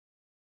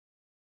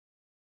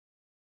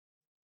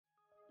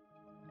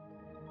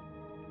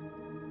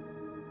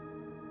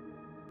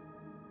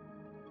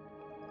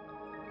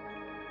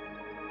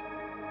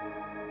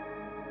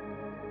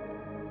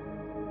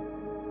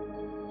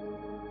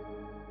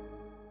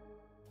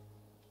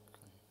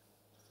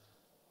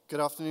Good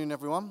afternoon,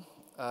 everyone.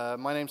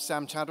 My name's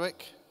Sam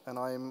Chadwick, and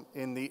I'm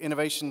in the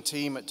innovation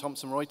team at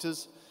Thomson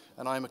Reuters,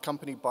 and I'm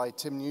accompanied by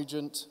Tim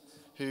Nugent,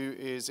 who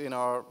is in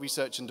our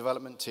research and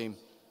development team.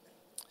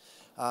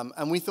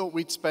 And we thought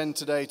we'd spend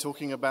today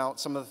talking about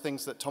some of the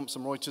things that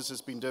Thomson Reuters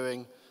has been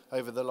doing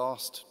over the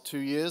last 2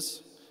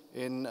 years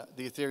in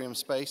the Ethereum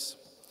space.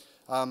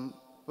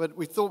 But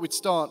we thought we'd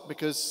start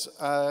because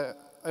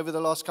over the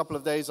last couple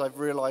of days I've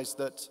realized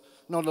that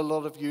not a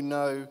lot of you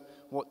know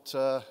what,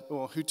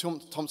 or who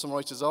Thomson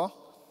Reuters are.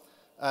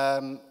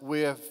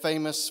 We're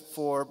famous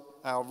for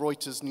our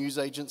Reuters news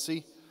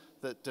agency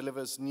that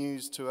delivers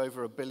news to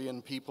over 1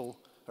 billion people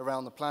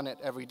around the planet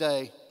every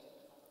day.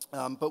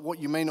 But what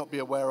you may not be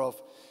aware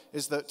of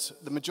is that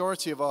the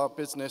majority of our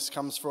business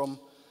comes from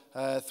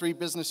 3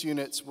 business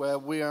units where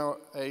we are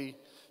a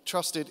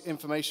trusted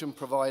information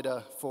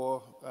provider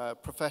for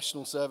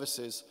professional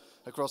services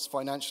across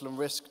financial and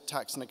risk,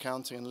 tax and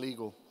accounting, and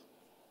legal.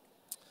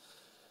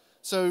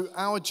 So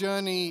our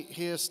journey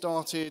here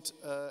started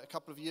a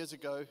couple of years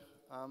ago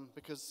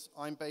because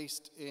I'm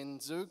based in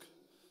Zug,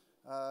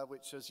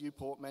 which, as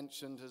Uport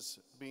mentioned, has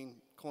been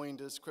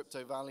coined as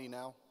Crypto Valley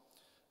now.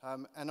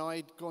 And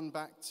I'd gone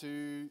back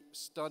to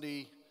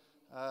study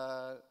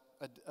a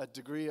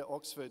degree at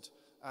Oxford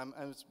and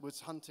was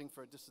hunting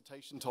for a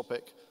dissertation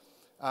topic.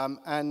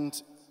 And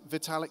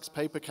Vitalik's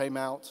paper came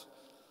out,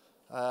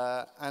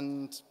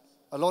 and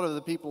a lot of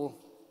the people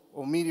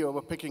or media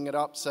were picking it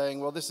up saying,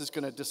 well, this is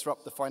going to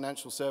disrupt the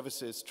financial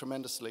services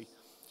tremendously.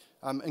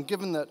 And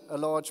given that a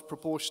large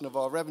proportion of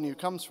our revenue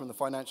comes from the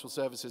financial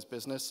services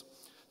business,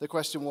 the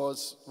question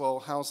was, well,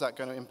 how's that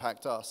going to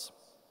impact us?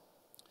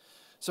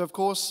 So, of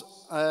course,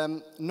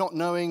 not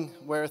knowing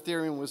where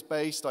Ethereum was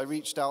based, I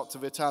reached out to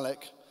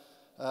Vitalik.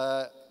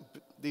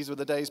 These were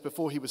the days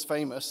before he was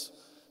famous,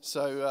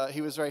 so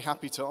he was very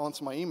happy to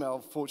answer my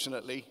email,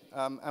 fortunately.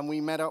 And we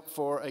met up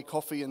for a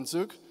coffee in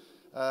Zug.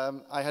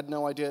 I had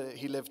no idea that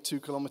he lived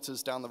 2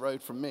 kilometers down the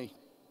road from me.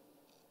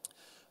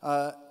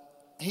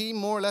 He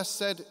more or less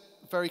said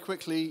very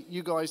quickly,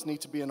 you guys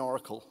need to be an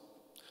oracle.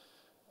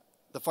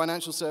 The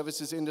financial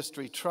services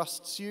industry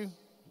trusts you.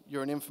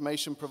 You're an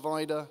information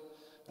provider.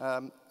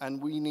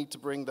 And we need to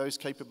bring those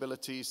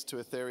capabilities to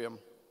Ethereum.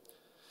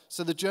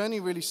 So the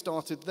journey really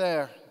started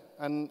there.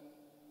 And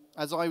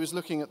as I was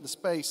looking at the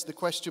space, the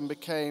question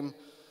became,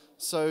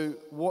 so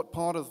what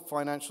part of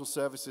financial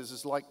services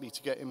is likely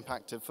to get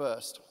impacted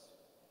first?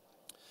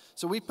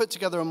 So we put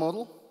together a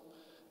model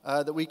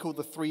that we call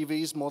the 3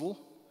 V's model: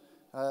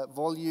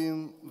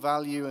 volume,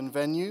 value, and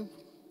venue.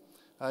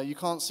 You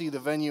can't see the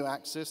venue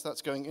axis.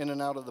 That's going in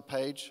and out of the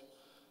page.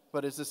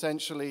 But it's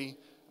essentially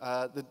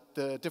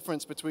the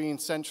difference between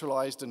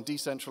centralized and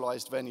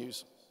decentralized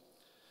venues.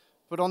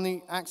 But on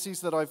the axes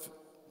that I've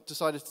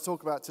decided to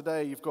talk about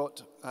today, you've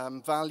got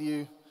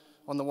value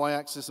on the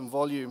y-axis and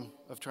volume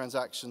of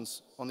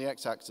transactions on the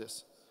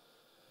x-axis.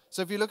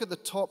 So if you look at the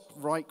top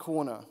right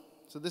corner,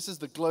 so this is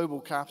the global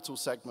capital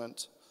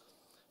segment: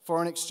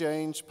 foreign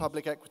exchange,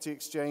 public equity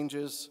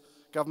exchanges,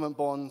 government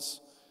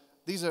bonds.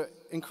 These are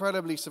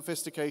incredibly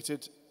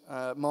sophisticated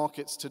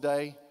markets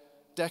today,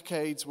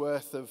 decades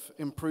worth of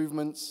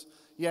improvements.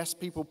 Yes,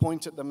 people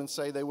point at them and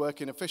say they work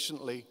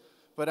inefficiently,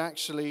 but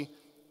actually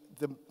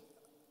the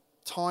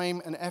time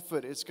and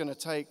effort it's going to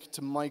take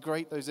to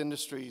migrate those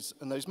industries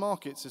and those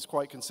markets is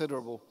quite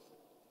considerable.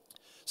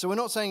 So we're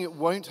not saying it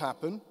won't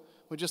happen.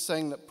 We're just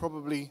saying that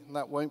probably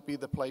that won't be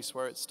the place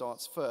where it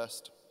starts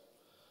first.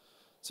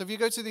 So if you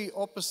go to the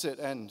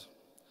opposite end,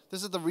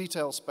 this is the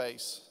retail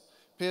space: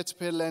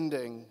 peer-to-peer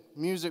lending,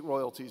 music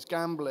royalties,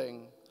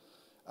 gambling.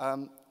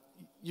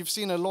 You've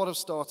seen a lot of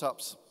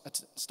startups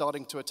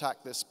starting to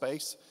attack this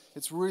space.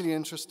 It's really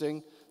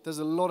interesting. There's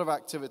a lot of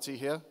activity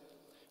here.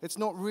 It's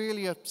not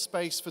really a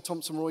space for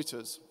Thomson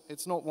Reuters.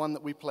 It's not one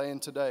that we play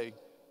in today.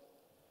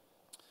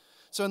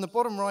 So in the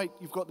bottom right,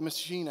 you've got the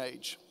machine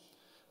age.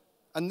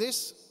 And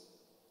this,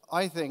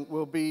 I think,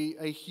 will be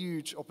a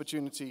huge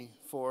opportunity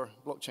for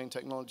blockchain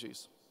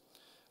technologies.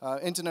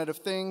 Internet of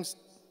Things,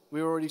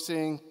 we're already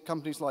seeing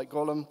companies like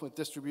Golem with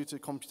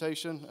distributed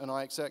computation and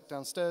iExec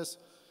downstairs.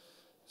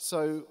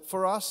 So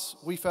for us,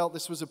 we felt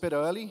this was a bit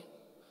early.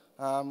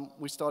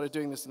 We started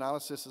doing this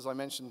analysis, as I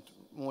mentioned,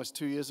 almost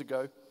 2 years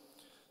ago.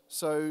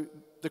 So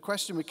the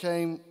question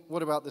became,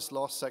 what about this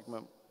last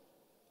segment?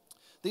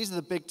 These are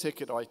the big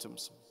ticket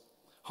items: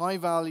 high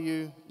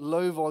value,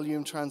 low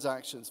volume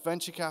transactions,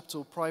 venture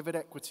capital, private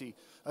equity,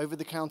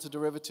 over-the-counter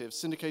derivatives,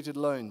 syndicated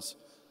loans.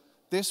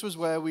 This was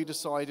where we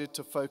decided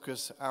to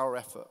focus our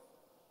effort.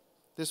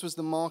 These are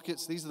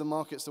the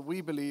markets that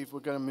we believe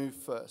were going to move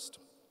first.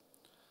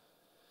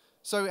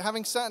 So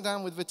having sat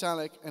down with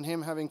Vitalik and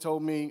him having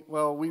told me,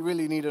 well, we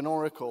really need an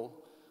oracle,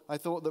 I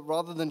thought that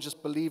rather than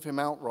just believe him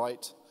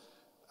outright,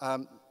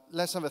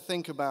 let's have a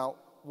think about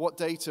what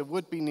data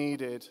would be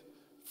needed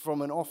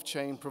from an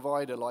off-chain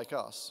provider like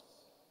us.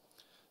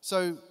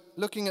 So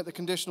looking at the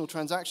conditional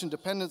transaction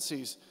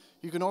dependencies,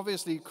 you can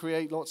obviously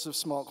create lots of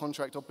smart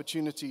contract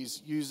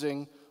opportunities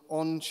using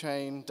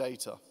on-chain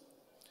data.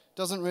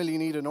 Doesn't really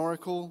need an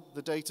oracle.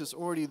 The data's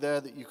already there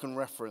that you can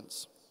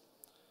reference.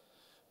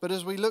 But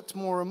as we looked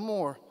more and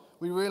more,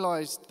 we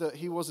realized that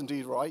he was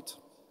indeed right.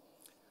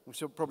 We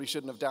probably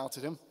shouldn't have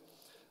doubted him.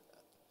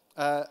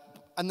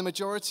 And the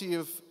majority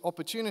of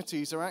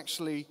opportunities are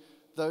actually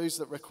those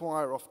that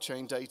require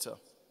off-chain data.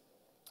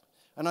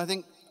 And I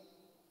think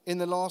in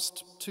the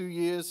last 2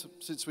 years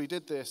since we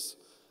did this,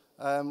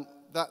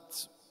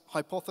 that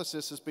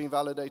hypothesis has been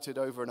validated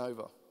over and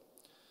over.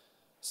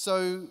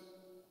 So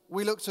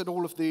we looked at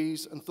all of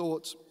these and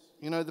thought,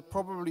 you know,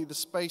 probably the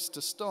space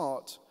to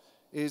start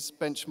is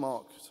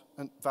benchmarked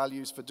and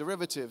values for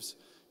derivatives,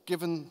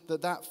 given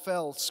that that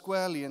fell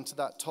squarely into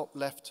that top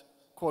left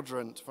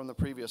quadrant from the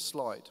previous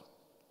slide.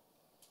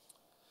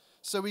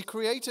 So we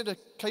created a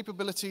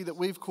capability that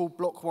we've called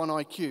BlockOne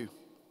IQ.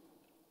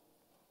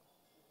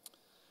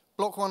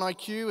 BlockOne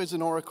IQ is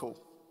an oracle.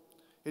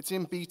 It's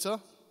in beta,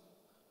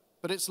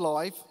 but it's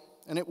live,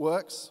 and it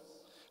works,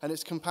 and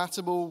it's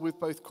compatible with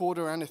both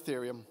Corda and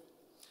Ethereum.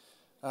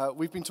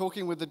 We've been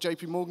talking with the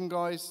JP Morgan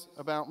guys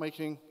about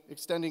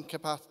extending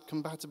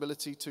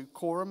compatibility to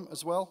Quorum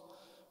as well,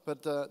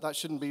 but that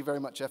shouldn't be very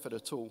much effort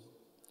at all.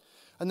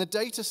 And the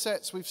data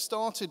sets we've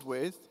started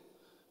with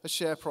are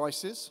share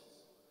prices,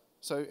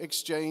 so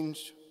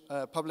exchange,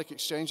 public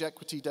exchange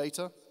equity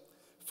data,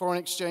 foreign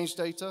exchange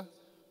data,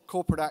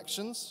 corporate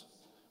actions,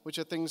 which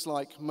are things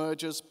like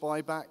mergers,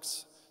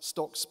 buybacks,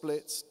 stock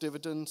splits,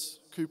 dividends,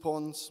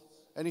 coupons,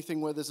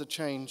 anything where there's a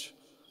change.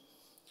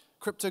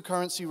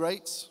 Cryptocurrency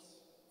rates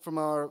from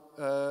our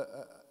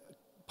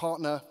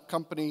partner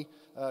company,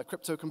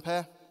 Crypto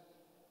Compare.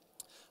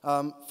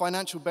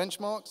 Financial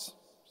benchmarks,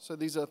 so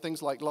these are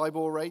things like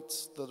LIBOR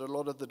rates that a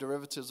lot of the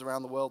derivatives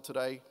around the world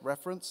today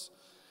reference.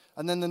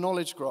 And then the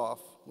knowledge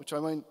graph, which I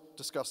won't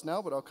discuss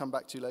now, but I'll come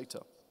back to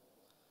later.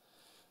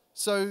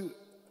 So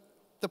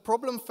the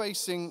problem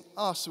facing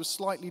us was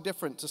slightly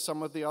different to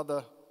some of the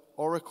other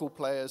Oracle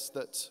players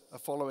that are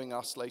following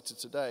us later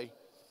today,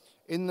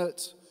 in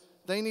that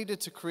they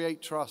needed to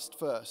create trust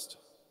first.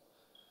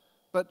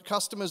 But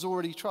customers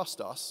already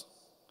trust us.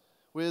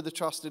 We're the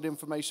trusted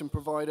information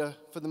provider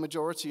for the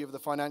majority of the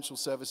financial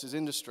services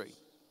industry.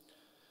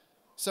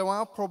 So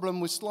our problem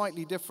was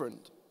slightly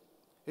different.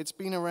 It's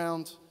been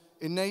around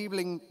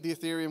enabling the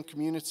Ethereum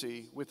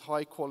community with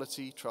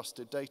high-quality,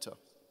 trusted data.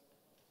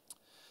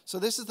 So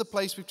this is the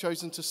place we've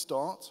chosen to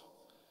start.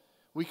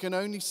 We can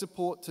only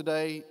support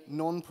today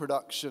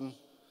non-production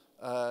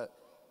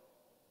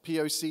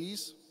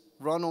POCs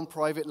run on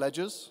private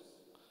ledgers.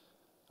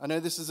 I know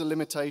this is a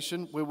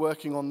limitation. We're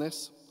working on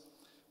this.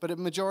 But a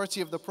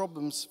majority of the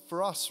problems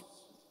for us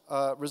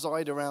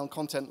reside around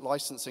content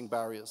licensing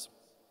barriers.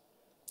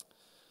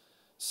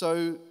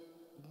 So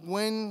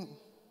when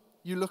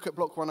you look at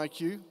BlockOne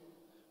IQ,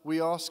 we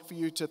ask for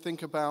you to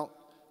think about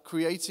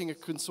creating a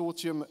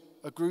consortium,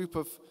 a group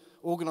of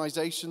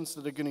organizations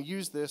that are going to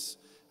use this,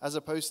 as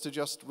opposed to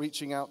just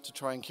reaching out to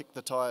try and kick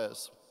the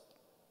tires.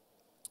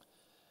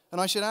 And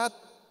I should add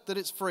that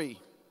it's free.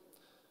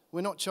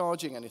 We're not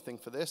charging anything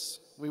for this.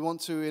 We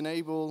want to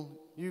enable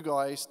you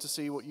guys to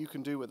see what you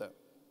can do with it.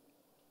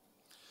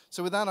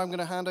 So with that, I'm going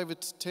to hand over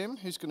to Tim,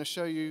 who's going to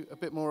show you a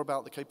bit more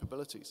about the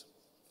capabilities.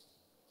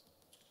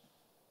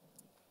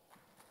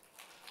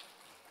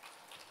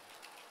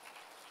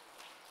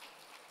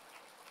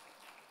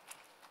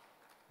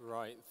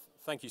 Right.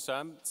 Thank you,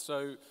 Sam.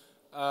 So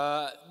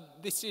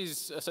this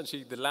is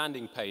essentially the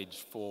landing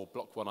page for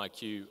BlockOne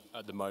IQ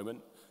at the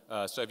moment.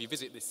 So if you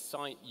visit this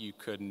site, you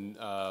can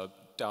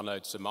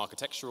download some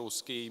architectural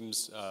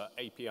schemes,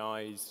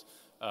 APIs,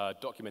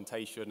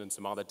 documentation, and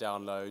some other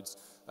downloads.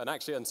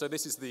 And so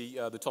this is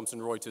the Thomson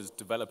Reuters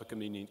developer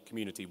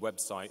community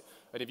website.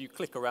 And if you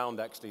click around,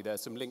 actually,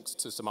 there's some links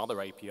to some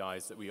other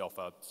APIs that we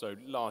offer. So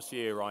last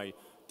year, I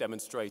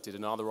demonstrated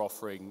another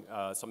offering,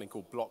 something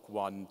called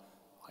BlockOne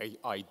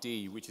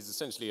ID, which is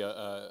essentially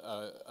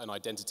an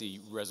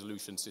identity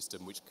resolution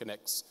system which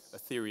connects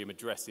Ethereum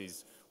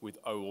addresses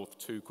with OAuth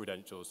 2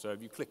 credentials. So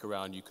if you click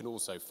around, you can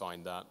also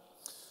find that.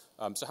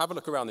 So have a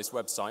look around this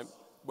website.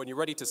 When you're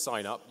ready to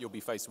sign up, you'll be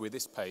faced with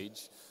this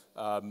page.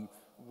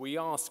 We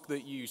ask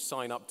that you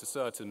sign up to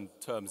certain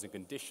terms and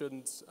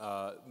conditions.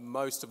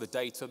 Most of the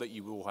data that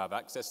you will have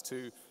access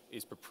to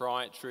is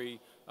proprietary,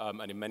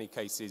 and in many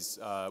cases,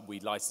 we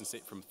license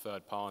it from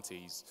third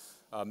parties.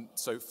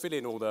 So fill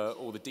in all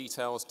the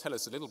details, tell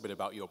us a little bit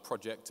about your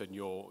project and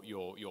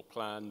your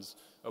plans.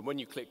 And when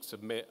you click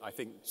submit, I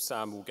think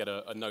Sam will get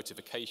a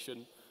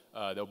notification.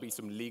 There'll be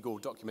some legal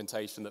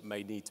documentation that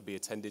may need to be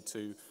attended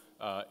to.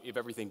 If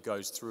everything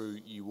goes through,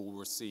 you will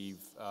receive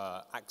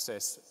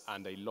access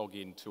and a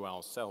login to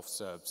our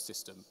self-serve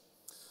system.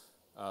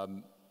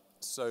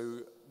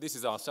 So this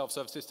is our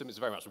self-serve system. It's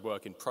very much a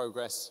work in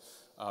progress,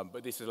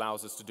 but this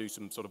allows us to do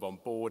some sort of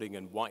onboarding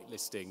and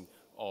whitelisting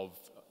of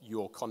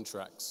your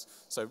contracts.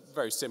 So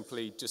very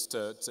simply, just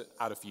to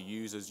add a few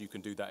users, you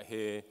can do that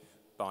here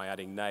by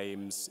adding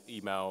names,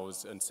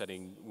 emails, and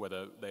setting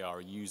whether they are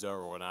a user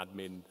or an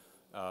admin,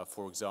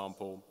 for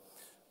example.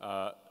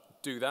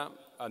 Do that,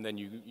 and then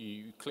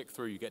you click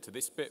through, you get to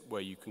this bit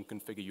where you can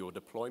configure your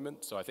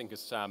deployment. So I think, as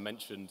Sam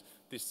mentioned,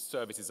 this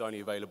service is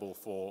only available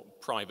for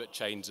private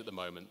chains at the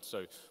moment.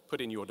 So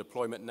put in your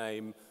deployment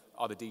name,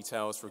 other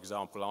details, for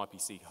example,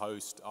 RPC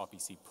host,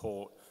 RPC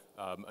port,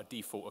 a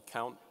default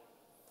account.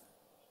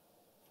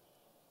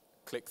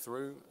 Click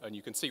through, and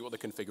you can see what the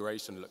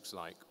configuration looks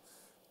like.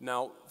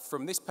 Now,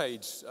 from this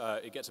page,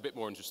 it gets a bit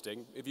more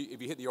interesting. If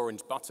you hit the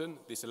orange button,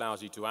 this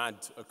allows you to add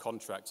a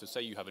contract. So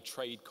say you have a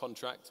trade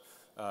contract,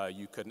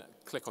 you can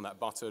click on that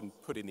button,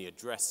 put in the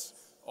address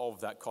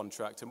of that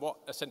contract, and what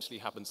essentially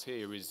happens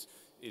here is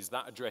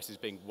that address is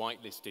being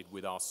whitelisted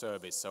with our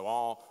service. So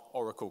our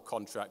Oracle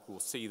contract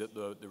will see that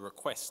the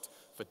request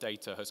for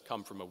data has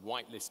come from a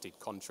whitelisted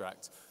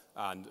contract,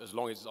 and as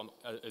long as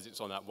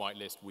it's on that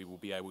whitelist, we will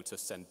be able to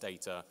send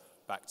data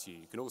back to you.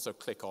 You can also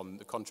click on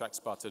the contracts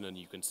button, and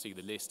you can see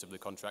the list of the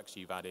contracts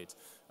you've added,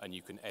 and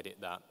you can edit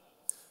that.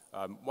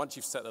 Once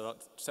you've set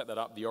that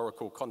up, the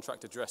Oracle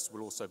contract address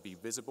will also be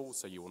visible,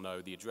 so you will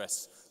know the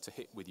address to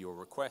hit with your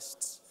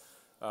requests.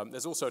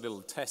 There's also a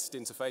little test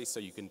interface, so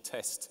you can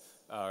test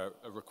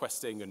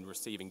requesting and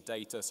receiving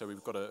data. So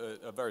we've got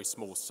a very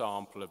small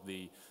sample of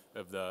the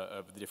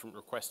different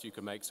requests you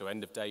can make. So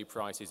end of day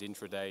prices,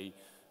 intraday,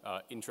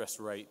 interest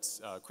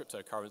rates,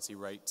 cryptocurrency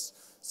rates.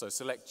 So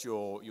select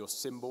your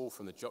symbol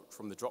from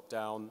the drop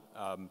down,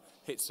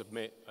 hit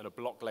submit, and a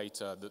block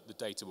later the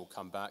data will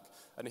come back.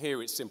 And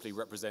here it's simply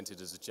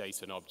represented as a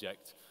JSON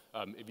object.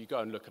 If you go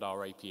and look at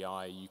our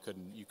API,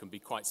 you can be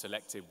quite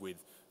selective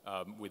with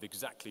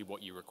exactly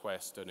what you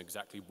request and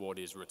exactly what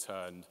is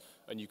returned,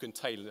 and you can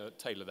tailor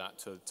that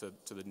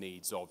to the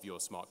needs of your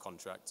smart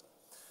contract.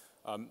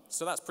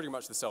 So that's pretty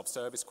much the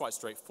self-service, quite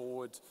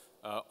straightforward.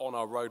 On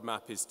our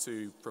roadmap is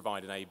to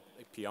provide an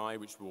API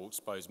which will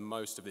expose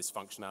most of this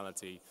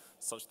functionality,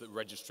 such that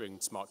registering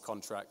smart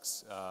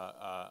contracts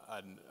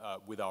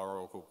with our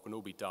Oracle can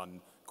all be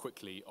done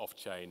quickly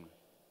off-chain.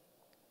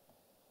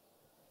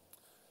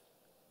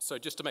 So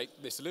just to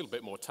make this a little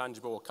bit more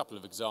tangible, a couple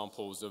of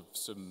examples of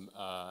some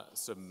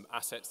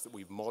assets that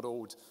we've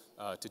modeled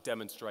to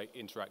demonstrate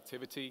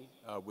interactivity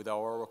with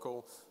our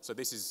Oracle. So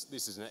this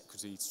is an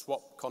equity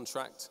swap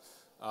contract.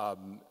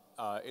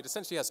 It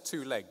essentially has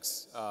two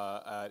legs,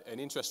 an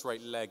interest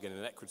rate leg and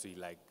an equity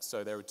leg.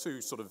 So there are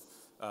two sort of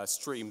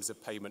streams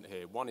of payment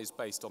here. One is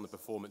based on the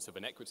performance of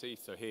an equity.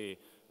 So here,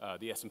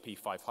 the S&P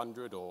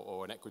 500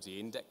 or an equity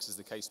index, as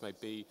the case may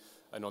be.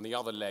 And on the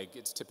other leg,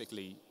 it's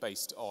typically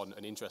based on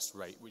an interest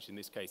rate, which in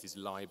this case is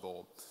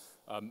LIBOR.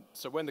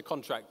 So when the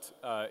contract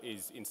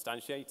is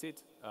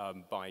instantiated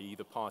by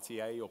either party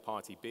A or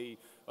party B,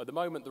 at the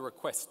moment the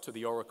request to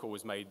the Oracle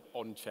is made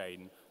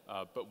on-chain,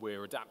 but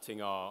we're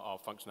adapting our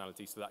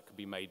functionality so that could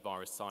be made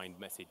via a signed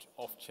message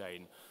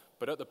off-chain.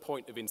 But at the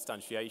point of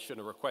instantiation,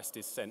 a request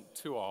is sent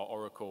to our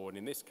Oracle, and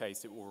in this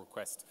case it will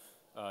request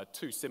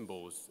two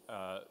symbols,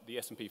 the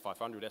S&P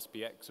 500,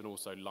 SPX, and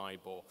also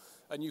LIBOR.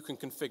 And you can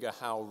configure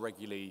how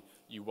regularly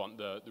you want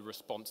the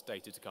response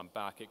data to come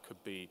back. It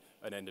could be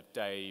an end of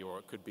day, or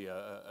it could be at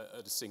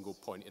a single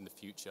point in the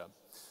future.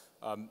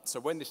 So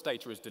when this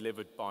data is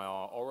delivered by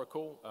our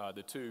Oracle,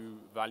 the two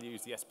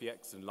values, the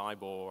SPX and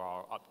LIBOR,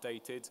 are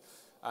updated.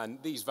 And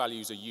these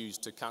values are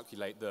used to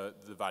calculate the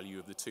value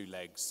of the two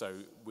legs.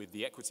 So with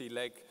the equity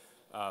leg,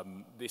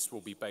 this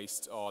will be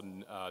based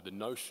on the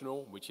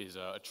notional, which is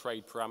a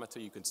trade parameter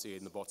you can see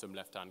in the bottom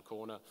left-hand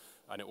corner,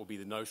 and it will be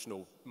the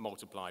notional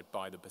multiplied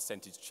by the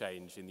percentage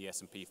change in the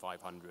S&P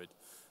 500.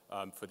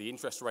 For the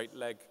interest rate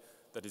leg,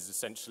 that is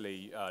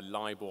essentially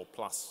LIBOR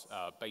plus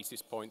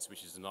basis points,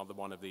 which is another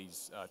one of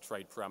these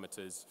trade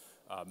parameters,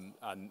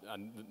 and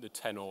the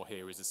tenor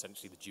here is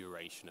essentially the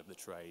duration of the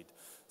trade.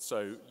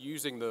 So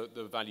using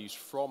the values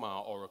from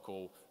our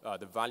Oracle,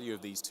 the value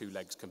of these two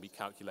legs can be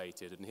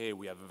calculated, and here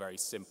we have a very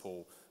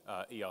simple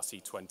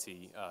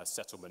ERC20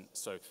 settlement.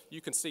 So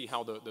you can see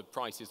how the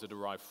prices that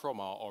arrive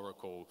from our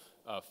Oracle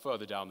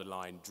further down the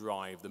line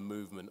drive the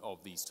movement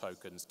of these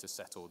tokens to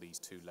settle these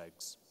two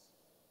legs.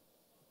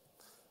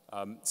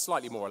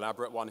 Slightly more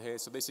elaborate one here.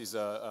 So this is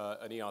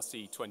an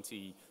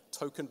ERC20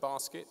 token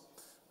basket.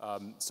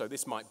 So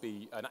this might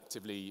be an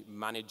actively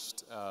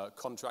managed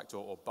contract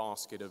or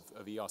basket of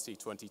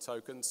ERC20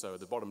 tokens. So at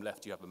the bottom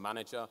left, you have a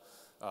manager.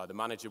 The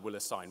manager will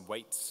assign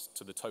weights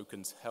to the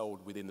tokens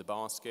held within the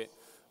basket.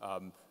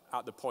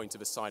 At the point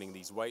of assigning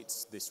these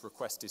weights, this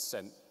request is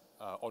sent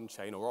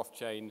on-chain or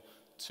off-chain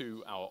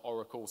to our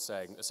Oracle,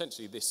 saying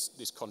essentially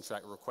this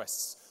contract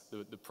requests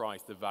the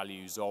price, the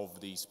values of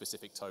these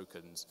specific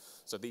tokens.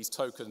 So these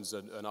tokens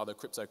and other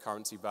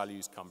cryptocurrency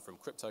values come from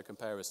Crypto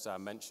Compare, as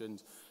Sam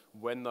mentioned.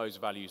 When those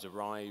values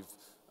arrive,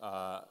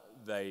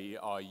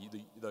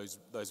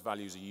 those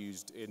values are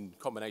used in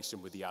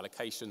combination with the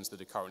allocations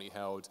that are currently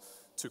held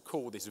to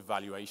call this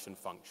valuation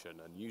function.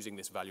 And using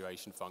this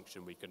valuation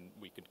function, we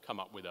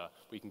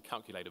can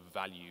calculate a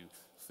value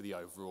for the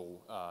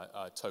overall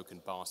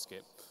token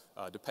basket.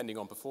 Depending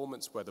on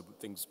performance, whether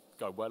things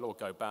go well or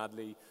go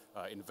badly,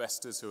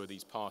 investors, who are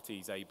these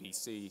parties A, B,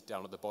 C,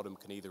 down at the bottom,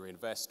 can either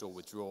invest or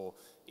withdraw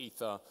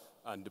Ether,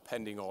 and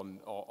depending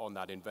on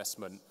that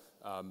investment,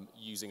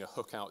 using a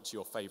hook out to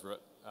your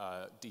favorite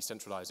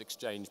decentralized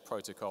exchange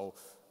protocol.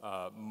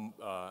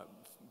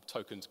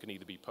 Tokens can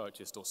either be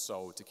purchased or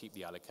sold to keep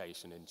the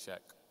allocation in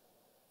check.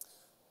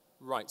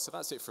 Right, so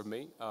that's it from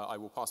me. I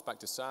will pass back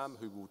to Sam,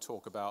 who will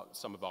talk about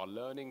some of our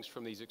learnings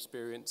from these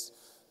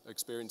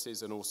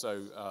experiences and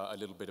also a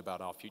little bit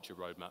about our future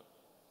roadmap.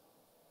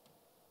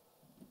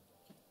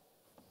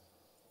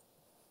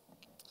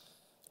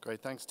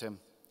 Great, thanks, Tim.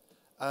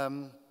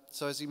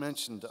 So as you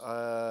mentioned,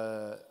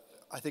 I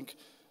think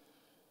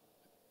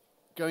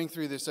going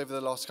through this over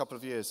the last couple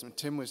of years, and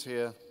Tim was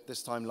here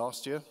this time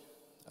last year,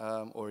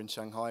 or in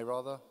Shanghai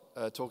rather,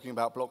 talking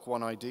about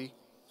BlockOne ID.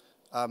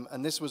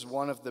 And this was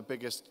one of the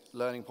biggest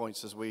learning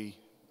points as we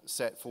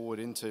set forward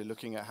into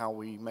looking at how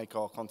we make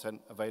our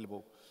content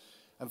available.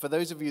 And for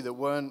those of you that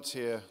weren't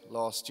here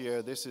last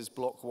year, this is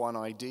BlockOne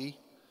ID.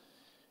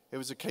 It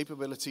was a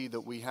capability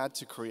that we had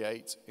to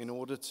create in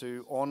order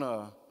to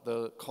honor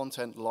the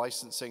content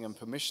licensing and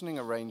permissioning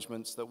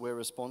arrangements that we're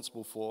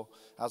responsible for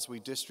as we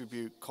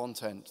distribute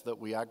content that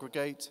we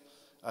aggregate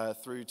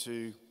through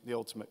to the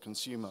ultimate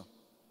consumer.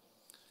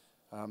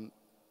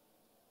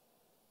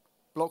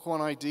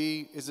 BlockOne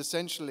ID is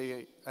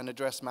essentially an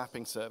address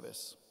mapping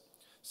service,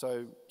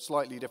 so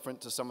slightly different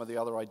to some of the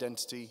other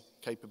identity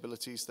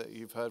capabilities that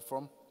you've heard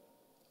from.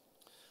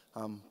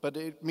 But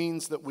it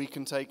means that we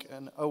can take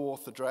an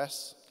OAuth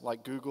address,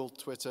 like Google,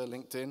 Twitter,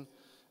 LinkedIn,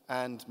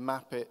 and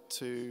map it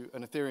to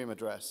an Ethereum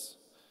address.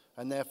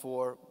 And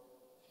therefore,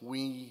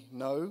 we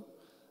know,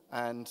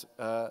 and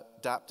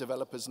dApp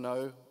developers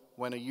know,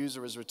 when a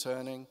user is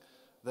returning,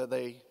 that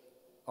they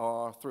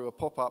are, through a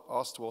pop-up,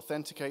 asked to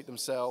authenticate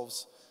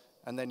themselves,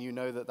 and then you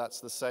know that that's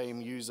the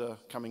same user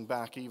coming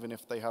back, even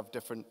if they have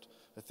different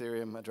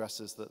Ethereum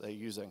addresses that they're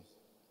using.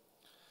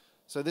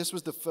 So this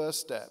was the first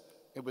step.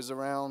 It was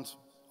around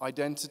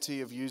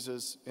identity of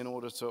users in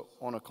order to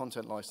honor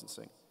content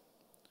licensing.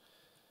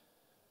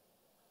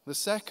 The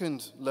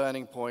second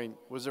learning point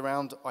was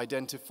around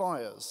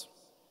identifiers.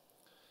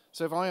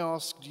 So if I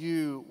asked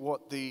you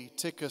what the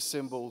ticker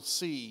symbol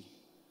C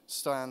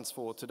stands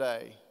for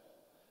today,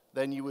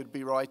 then you would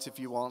be right if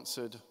you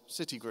answered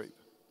Citigroup.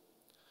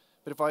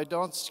 But if I'd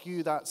asked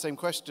you that same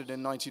question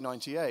in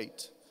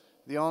 1998,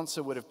 the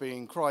answer would have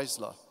been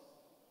Chrysler.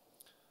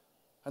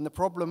 And the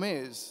problem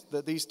is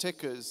that these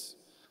tickers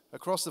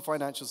across the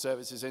financial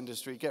services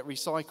industry get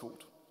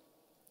recycled.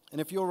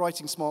 And if you're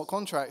writing smart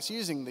contracts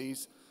using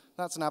these,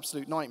 that's an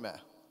absolute nightmare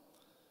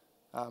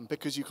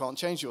because you can't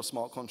change your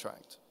smart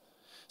contract.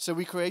 So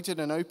we created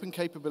an open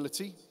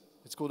capability.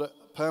 It's called a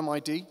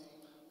PermID,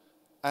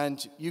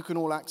 and you can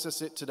all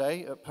access it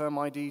today at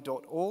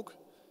permid.org.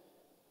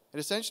 It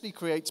essentially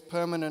creates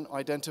permanent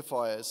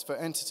identifiers for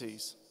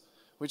entities,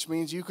 which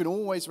means you can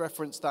always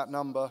reference that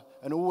number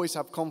and always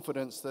have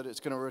confidence that it's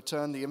going to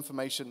return the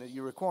information that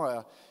you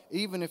require,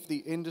 even if the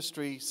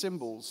industry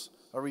symbols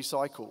are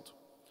recycled.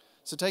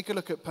 So take a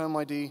look at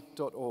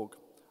permid.org.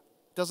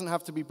 It doesn't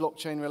have to be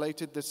blockchain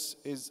related. This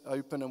is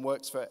open and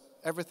works for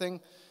everything,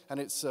 and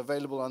it's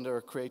available under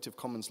a Creative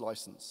Commons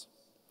license.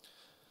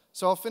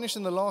 So I'll finish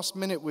in the last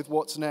minute with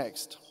what's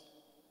next.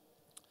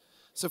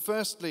 So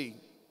firstly,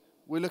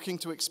 we're looking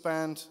to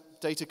expand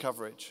data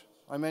coverage.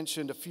 I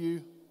mentioned a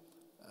few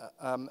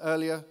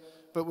earlier,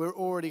 but we're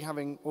already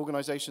having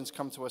organizations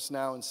come to us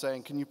now and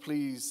saying, can you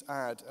please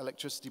add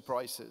electricity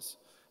prices,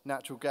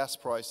 natural gas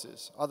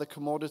prices, other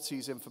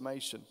commodities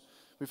information.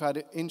 We've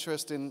had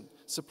interest in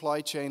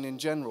supply chain in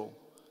general.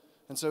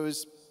 And so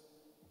is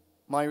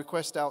my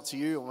request out to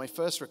you, or my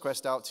first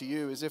request out to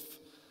you, is if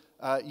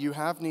you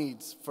have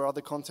needs for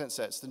other content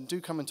sets, then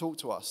do come and talk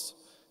to us.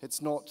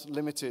 It's not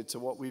limited to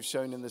what we've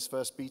shown in this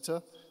first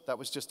beta. That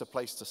was just a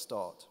place to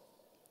start.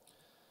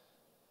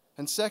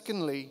 And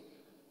secondly,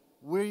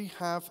 we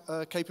have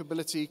a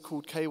capability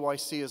called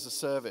KYC as a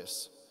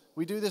service.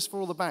 We do this for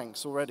all the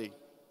banks already.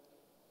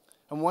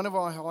 And one of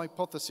our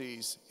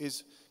hypotheses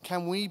is,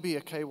 can we be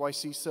a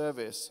KYC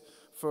service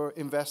for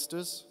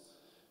investors,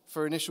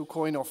 for initial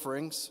coin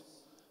offerings,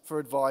 for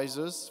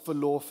advisors, for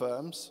law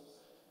firms?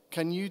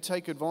 Can you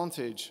take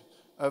advantage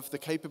of the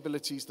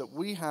capabilities that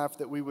we have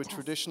that we would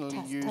traditionally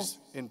use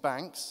in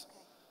banks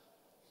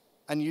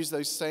and use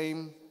those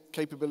same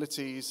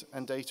capabilities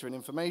and data and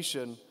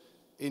information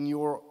in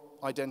your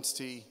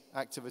identity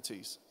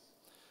activities?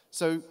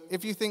 So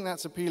if you think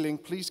that's appealing,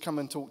 please come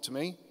and talk to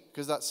me,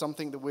 because that's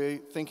something that we're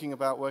thinking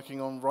about working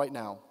on right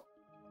now.